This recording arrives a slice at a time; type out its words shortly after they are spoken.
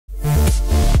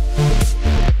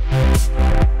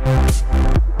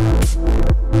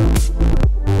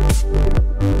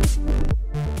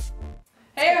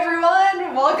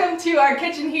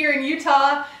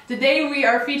Today we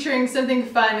are featuring something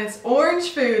fun. It's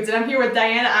orange foods, and I'm here with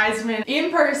Diana Eisman in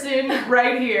person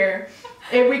right here.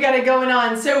 And we got it going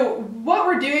on. So what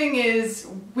we're doing is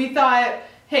we thought,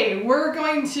 hey, we're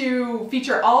going to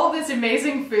feature all of this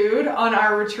amazing food on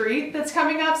our retreat that's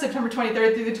coming up September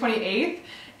 23rd through the 28th.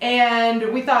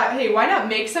 And we thought, hey, why not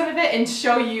make some of it and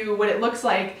show you what it looks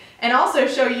like, and also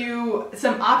show you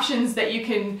some options that you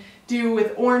can do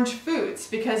with orange foods,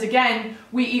 because again,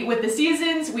 we eat with the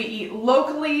seasons, we eat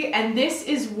locally, and this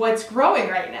is what's growing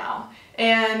right now.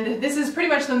 And this is pretty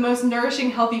much the most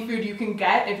nourishing, healthy food you can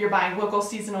get if you're buying local,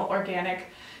 seasonal, organic,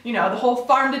 you know, the whole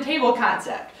farm to table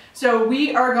concept. So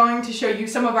we are going to show you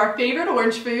some of our favorite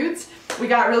orange foods. We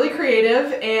got really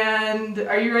creative, and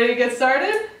are you ready to get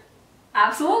started?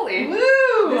 Absolutely. Woo!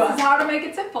 This is how to make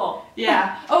it simple.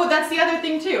 Yeah. Oh, that's the other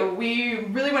thing too. We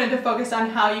really wanted to focus on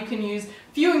how you can use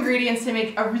few ingredients to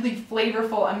make a really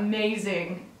flavorful,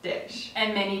 amazing dish.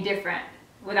 And many different,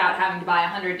 without having to buy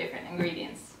 100 different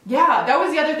ingredients. Yeah, that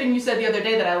was the other thing you said the other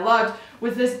day that I loved,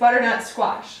 was this butternut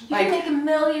squash. You can make a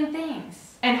million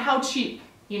things. And how cheap,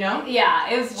 you know? Yeah,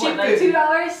 it was cheap, like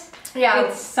 $2? Yeah.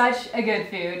 It's such a good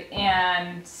food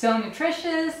and so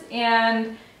nutritious,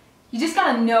 and you just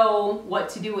gotta know what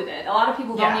to do with it. A lot of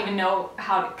people don't even know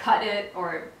how to cut it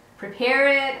or prepare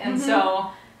it, and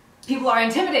so people are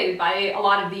intimidated by a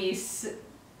lot of these,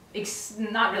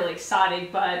 not really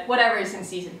exotic, but whatever is in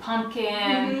season.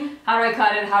 Pumpkin, how do I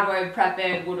cut it, how do I prep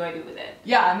it, what do I do with it?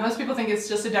 Yeah, most people think it's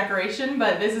just a decoration,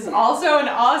 but this is also an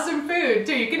awesome food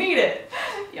too. You can eat it.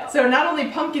 Yep. So not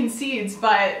only pumpkin seeds,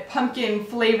 but pumpkin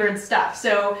flavored stuff.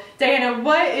 So Diana,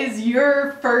 what is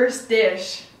your first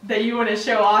dish that you want to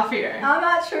show off here? I'm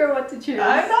not sure what to choose.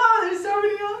 I know, there's so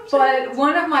many options. But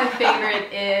one of my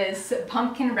favorite is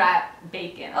pumpkin wrap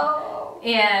bacon. Oh.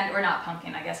 And, or not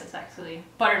pumpkin, I guess it's actually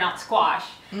butternut squash.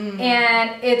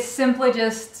 And it's simply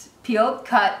just peeled,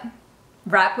 cut,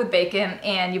 wrap with bacon,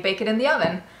 and you bake it in the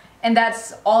oven. And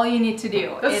that's all you need to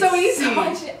do. That's so easy.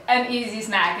 It's such an easy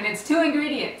snack, and it's 2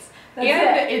 ingredients. That's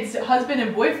and it. it's husband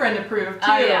and boyfriend approved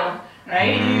too. Oh, yeah.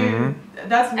 Right?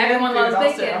 That's everyone loves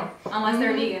bacon, also. unless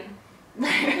they're vegan.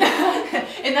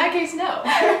 In that case, no.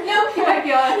 No, you might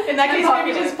be on. In that case,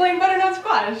 maybe just plain butternut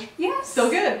squash. Yes. Still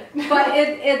good. But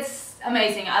it's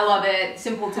amazing. I love it.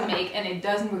 Simple to make, and it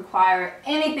doesn't require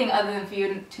anything other than for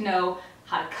you to know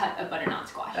how to cut a butternut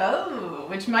squash. Oh,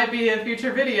 which might be a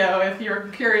future video if you're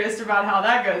curious about how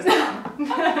that goes down.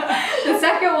 The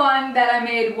second one that I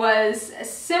made was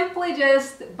simply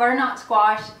just butternut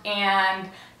squash and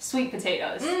sweet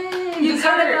potatoes. You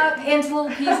cut it up into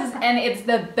little pieces, and it's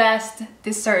the best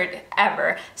dessert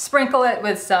ever. Sprinkle it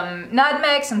with some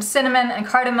nutmeg, some cinnamon, and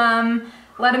cardamom.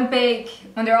 Let them bake.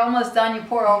 When they're almost done, you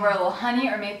pour over a little honey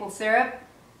or maple syrup.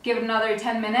 Give it another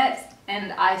 10 minutes,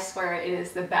 and I swear it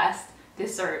is the best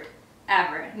dessert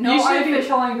ever. No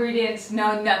artificial ingredients,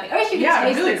 no nothing. I wish you could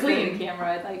taste really this clean. in the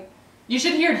camera. Like, you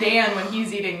should hear Dan when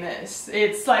he's eating this.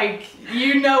 It's like,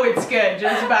 you know it's good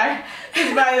just by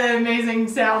the amazing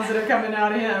sounds that are coming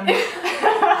out of him. And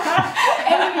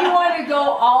if you want to go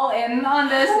all in on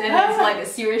this, and it's like a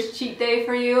serious cheat day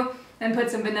for you, then put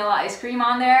some vanilla ice cream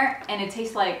on there, and it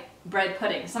tastes like bread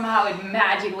pudding. Somehow it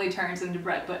magically turns into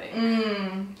bread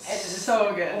pudding. It's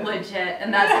so good. Legit.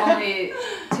 And that's only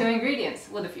 2 ingredients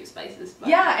with a few spices. But.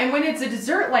 Yeah, and when it's a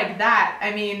dessert like that,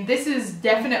 I mean, this is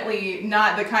definitely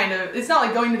not the kind of, it's not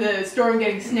like going to the store and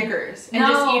getting Snickers and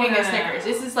just eating a Snickers.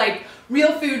 This is like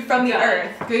real food from the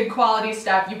earth. Good quality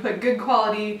stuff. You put good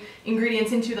quality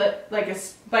ingredients into like a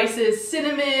spices,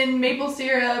 cinnamon, maple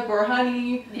syrup, or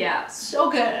honey. Yeah. So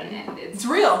good. And it's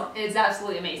real. It's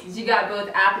absolutely amazing. So you got both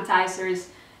appetizers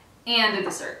and a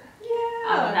dessert.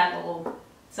 Yeah. Out of that little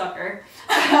sucker.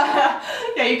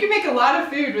 Yeah, you can make a lot of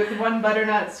food with one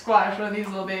butternut squash, one of these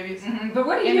little babies. But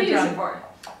what do you use it for?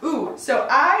 Ooh, so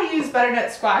I use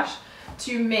butternut squash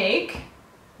to make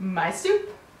my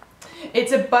soup.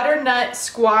 It's a butternut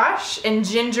squash and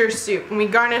ginger soup, and we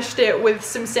garnished it with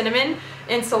some cinnamon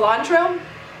and cilantro,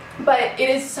 but it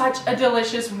is such a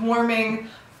delicious, warming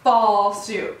fall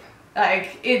soup.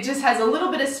 Like, it just has a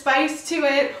little bit of spice to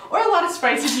it, or a lot of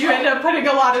spice if you end up putting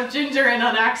a lot of ginger in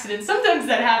on accident. Sometimes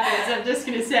that happens, I'm just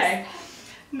gonna say.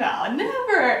 No,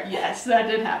 never. Yes, that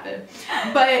did happen.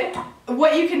 But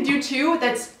what you can do too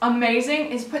that's amazing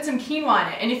is put some quinoa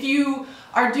in it. And if you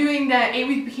are doing the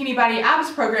 8-week Bikini Body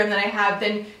Abs program that I have,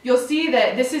 then you'll see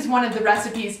that this is one of the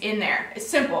recipes in there. It's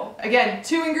simple. Again,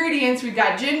 2 ingredients. We've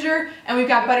got ginger and we've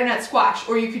got butternut squash.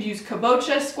 Or you could use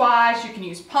kabocha squash, you can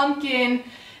use pumpkin,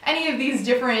 any of these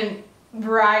different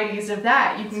varieties of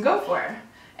that you can go for.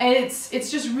 And it's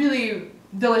just really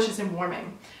delicious and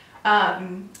warming.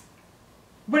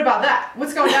 What about that?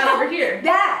 What's going on over here?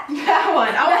 That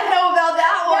one. I want to know about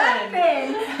that one. That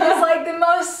thing is like the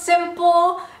most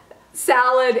simple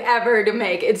salad ever to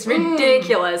make. It's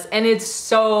ridiculous and it's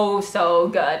so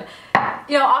good.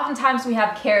 You know, oftentimes we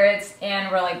have carrots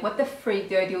and we're like, what the freak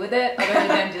do I do with it? Other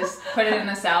than just put it in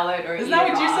a salad or eat it. Isn't that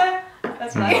what you said?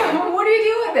 That's what I said. What do you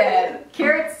do with it?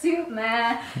 Carrot soup,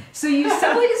 nah. So you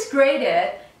simply just grate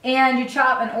it and you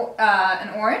chop an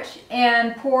orange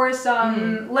and pour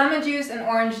some lemon juice and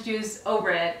orange juice over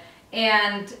it.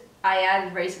 And I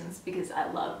added raisins because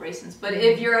I love raisins. But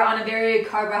if you're on a very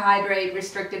carbohydrate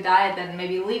restricted diet, then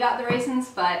maybe leave out the raisins.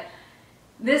 But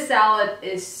this salad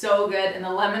is so good, and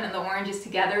the lemon and the oranges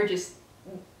together just,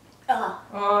 wow.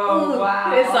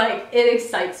 It's like, it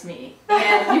excites me.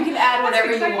 And you can add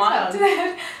whatever you want.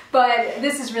 But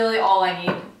this is really all I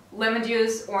need. Lemon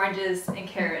juice, oranges, and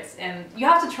carrots. And you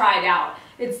have to try it out.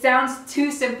 It sounds too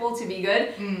simple to be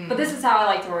good, but this is how I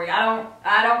like to work. I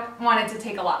don't want it to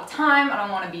take a lot of time. I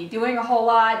don't want to be doing a whole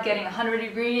lot, getting 100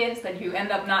 ingredients that you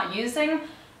end up not using.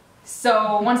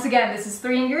 So once again, this is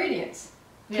 3 ingredients.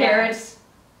 Yeah. Carrots,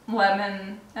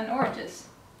 lemon, and oranges.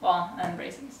 Well, and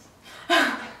raisins.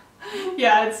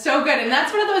 Yeah, it's so good. And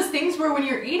that's one of those things where when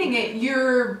you're eating it,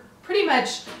 you're pretty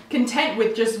much content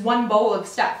with just one bowl of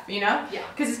stuff, you know? Yeah.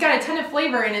 Because it's got a ton of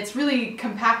flavor and it's really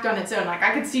compact on its own. Like,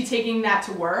 I could see taking that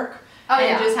to work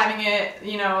and just having it,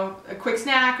 you know, a quick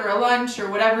snack or a lunch or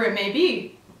whatever it may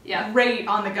be. Yeah. Great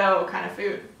on the go kind of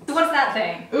food. So what's that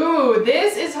thing? Ooh,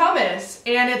 this is hummus,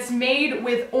 and it's made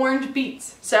with orange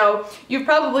beets. So you've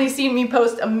probably seen me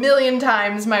post a million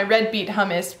times my red beet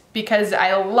hummus because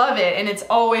I love it and it's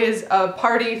always a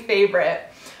party favorite.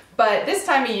 But this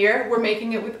time of year, we're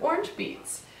making it with orange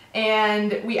beets.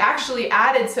 And we actually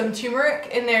added some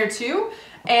turmeric in there too.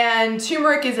 And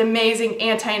turmeric is amazing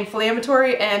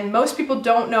anti-inflammatory, and most people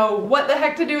don't know what the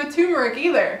heck to do with turmeric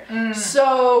either.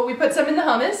 So we put some in the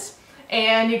hummus,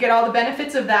 and you get all the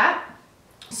benefits of that.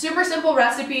 Super simple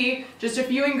recipe, just a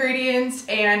few ingredients,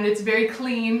 and it's very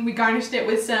clean. We garnished it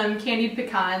with some candied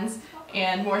pecans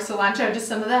and more cilantro, just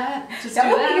some of that.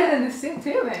 That would be good in the soup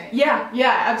too, maybe. Yeah,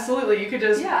 absolutely. You could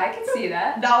just I can see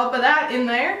that. Dollop of that in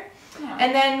there. Yeah.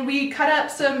 And then we cut up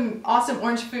some awesome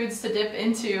orange foods to dip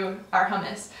into our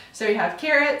hummus. So you have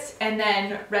carrots and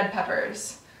then red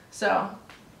peppers. So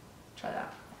try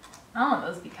that. I want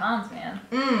those pecans, man.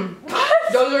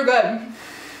 Those are good.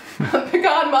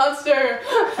 Pecan monster.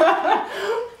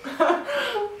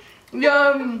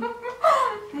 Yum.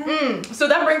 So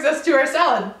that brings us to our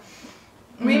salad.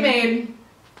 We made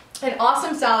an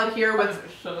awesome salad here with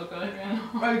so good.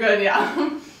 Oh, good,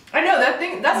 yeah. I know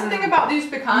that's the thing about these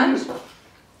pecans.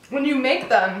 When you make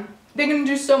them, they can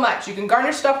do so much. You can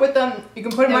garnish stuff with them. You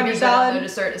can put them on your salad. Good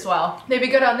dessert as well. They'd be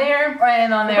good on there. Right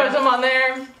on there. Put them on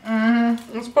there.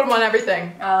 Let's put them on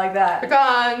everything. I like that.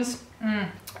 Pecans.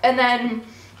 And then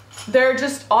they're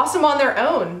just awesome on their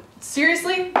own.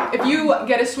 Seriously, if you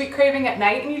get a sweet craving at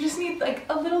night and you just need like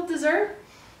a little dessert,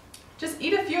 just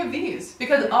eat a few of these,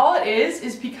 because all it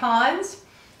is pecans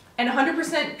and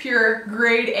 100% pure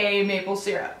grade A maple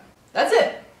syrup. That's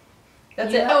it.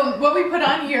 That's it. Oh, what we put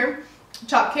on here,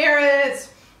 chopped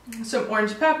carrots, some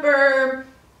orange pepper,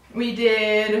 we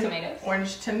did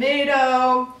orange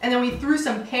tomato, and then we threw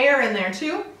some pear in there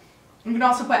too. You can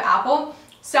also put apple.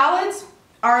 Salads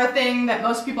are a thing that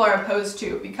most people are opposed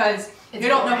to because they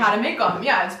don't know how to make them.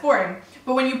 Yeah, it's boring.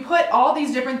 But when you put all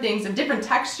these different things of different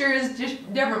textures,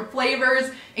 different flavors,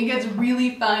 it gets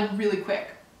really fun really quick.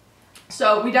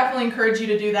 So we definitely encourage you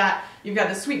to do that. You've got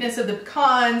the sweetness of the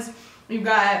pecans, you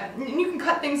can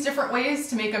cut things different ways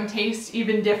to make them taste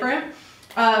even different.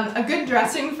 A good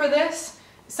dressing for this,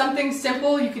 something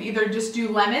simple, you could either just do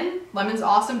lemon's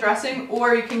awesome dressing,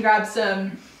 or you can grab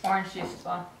some orange juice as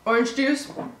well. Orange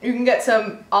juice, you can get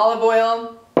some olive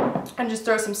oil, and just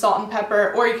throw some salt and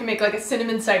pepper, or you can make like a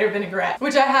cinnamon cider vinaigrette,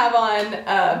 which I have on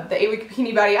the 8-week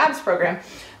Bikini Body Abs program.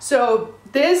 So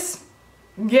this,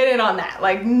 get in on that.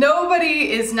 Like,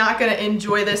 nobody is not gonna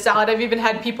enjoy this salad. I've even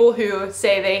had people who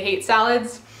say they hate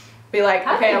salads be like,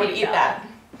 okay, I would eat that.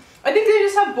 I think they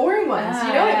just have boring ones,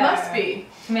 you know, it must be.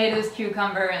 Tomatoes,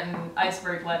 cucumber, and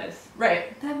iceberg lettuce.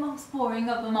 Right. The most boring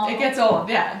of them all. It gets old,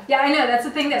 yeah. Yeah, I know, that's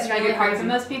the thing that's really hard for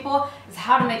most people, is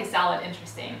how to make a salad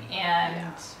interesting.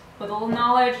 And with a little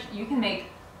knowledge, you can make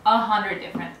 100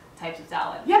 different types of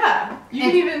salad. Yeah, you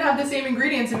can even have the same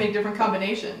ingredients and make different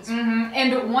combinations.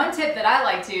 And one tip that I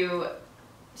like to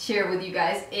share with you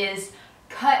guys is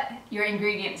cut your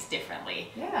ingredients differently.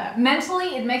 Yeah.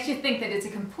 Mentally, it makes you think that it's a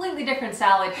completely different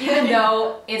salad, even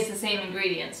though it's the same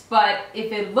ingredients. But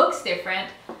if it looks different,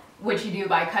 which you do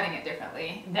by cutting it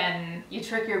differently, then you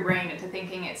trick your brain into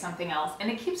thinking it's something else,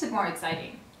 and it keeps it more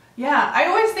exciting. Yeah, I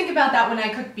always think about that when I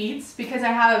cook beets because I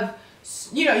have,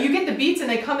 you know, you get the beets and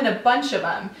they come in a bunch of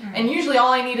them. And usually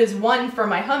all I need is one for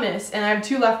my hummus and I have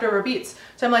 2 leftover beets.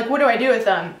 So I'm like, what do I do with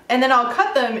them? And then I'll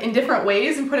cut them in different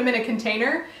ways and put them in a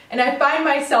container. And I find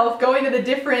myself going to the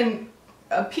different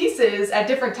pieces at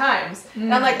different times.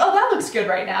 And I'm like, oh, that looks good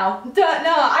right now. Duh,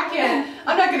 no, I can't.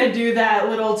 I'm not going to do that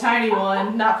little tiny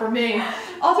one. Not for me.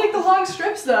 I'll take the long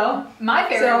strips though. My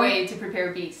favorite way to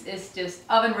prepare beets is just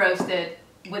oven roasted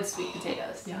with sweet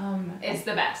potatoes. Yum. It's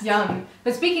the best. Yum.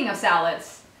 But speaking of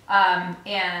salads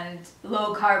and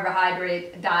low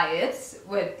carbohydrate diets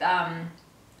with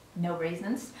no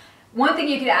raisins, one thing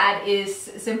you could add is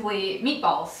simply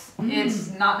meatballs.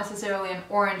 It's not necessarily an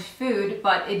orange food,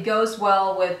 but it goes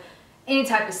well with any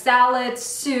type of salad,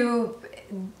 soup.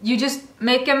 You just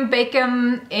make them, bake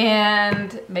them,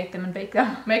 and make them and bake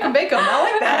them. Make them, bake them. I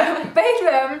like that. Bake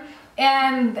them.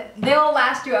 And they'll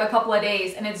last you a couple of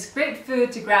days, and it's great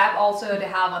food to grab also to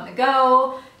have on the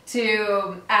go,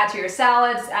 to add to your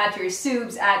salads, add to your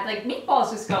soups, add, like,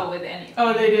 meatballs just go with anything.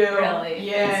 Oh, they do? Really.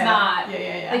 Yeah. It's not,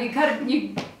 Yeah. like,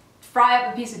 you fry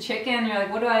up a piece of chicken, you're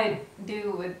like, what do I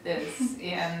do with this?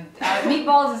 And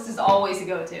meatballs is just always a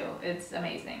go-to. It's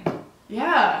amazing.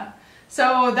 Yeah.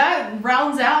 So that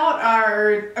rounds out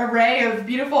our array of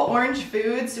beautiful orange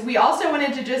foods. We also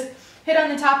wanted to just hit on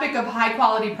the topic of high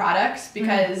quality products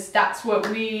because that's what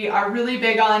we are really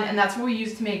big on and that's what we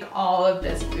use to make all of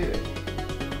this food.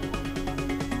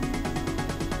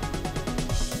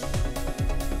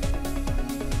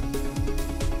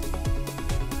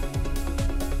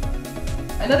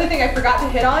 Another thing I forgot to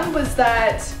hit on was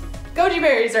that goji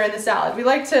berries are in the salad. We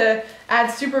like to add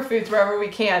superfoods wherever we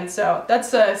can, so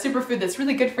that's a superfood that's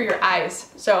really good for your eyes.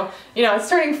 So, you know, it's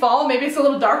turning fall, maybe it's a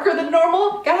little darker than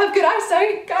normal. Gotta have good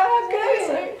eyesight, gotta have good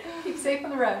eyesight. Keep safe on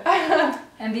the road.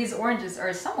 And these oranges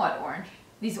are somewhat orange.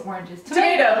 These oranges.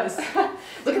 Tomatoes.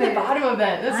 Look at the bottom of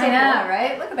it. That's so I know, cool.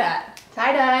 right? Look at that.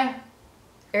 Tie-dye.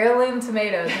 Heirloom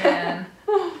tomatoes, man.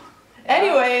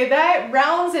 Anyway, that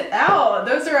rounds it out.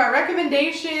 Those are our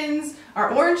recommendations,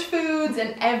 our orange foods,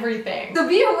 and everything. So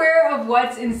be aware of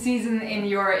what's in season in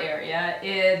your area.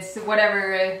 It's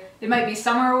whatever, it might be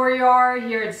summer where you are,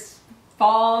 here it's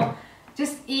fall.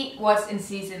 Just eat what's in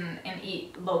season and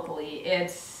eat locally.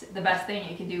 It's the best thing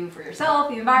you can do for yourself,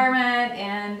 the environment,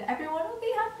 and everyone will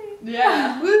be happy.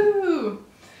 Yeah, woo!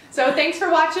 So thanks for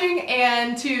watching,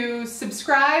 and to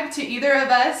subscribe to either of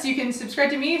us, you can subscribe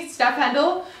to me, Steph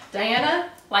Hendel, Diana.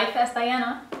 Life as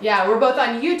Diana. Yeah, we're both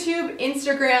on YouTube,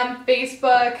 Instagram,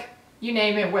 Facebook, you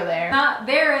name it, we're there. Not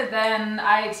there, then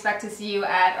I expect to see you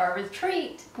at our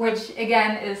retreat, which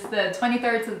again is the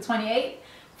 23rd to the 28th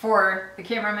for the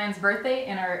cameraman's birthday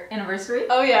and our anniversary.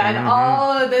 Oh yeah, and all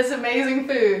of this amazing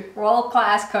food.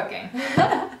 World-class cooking.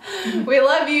 We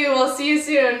love you, we'll see you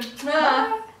soon.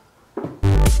 Bye.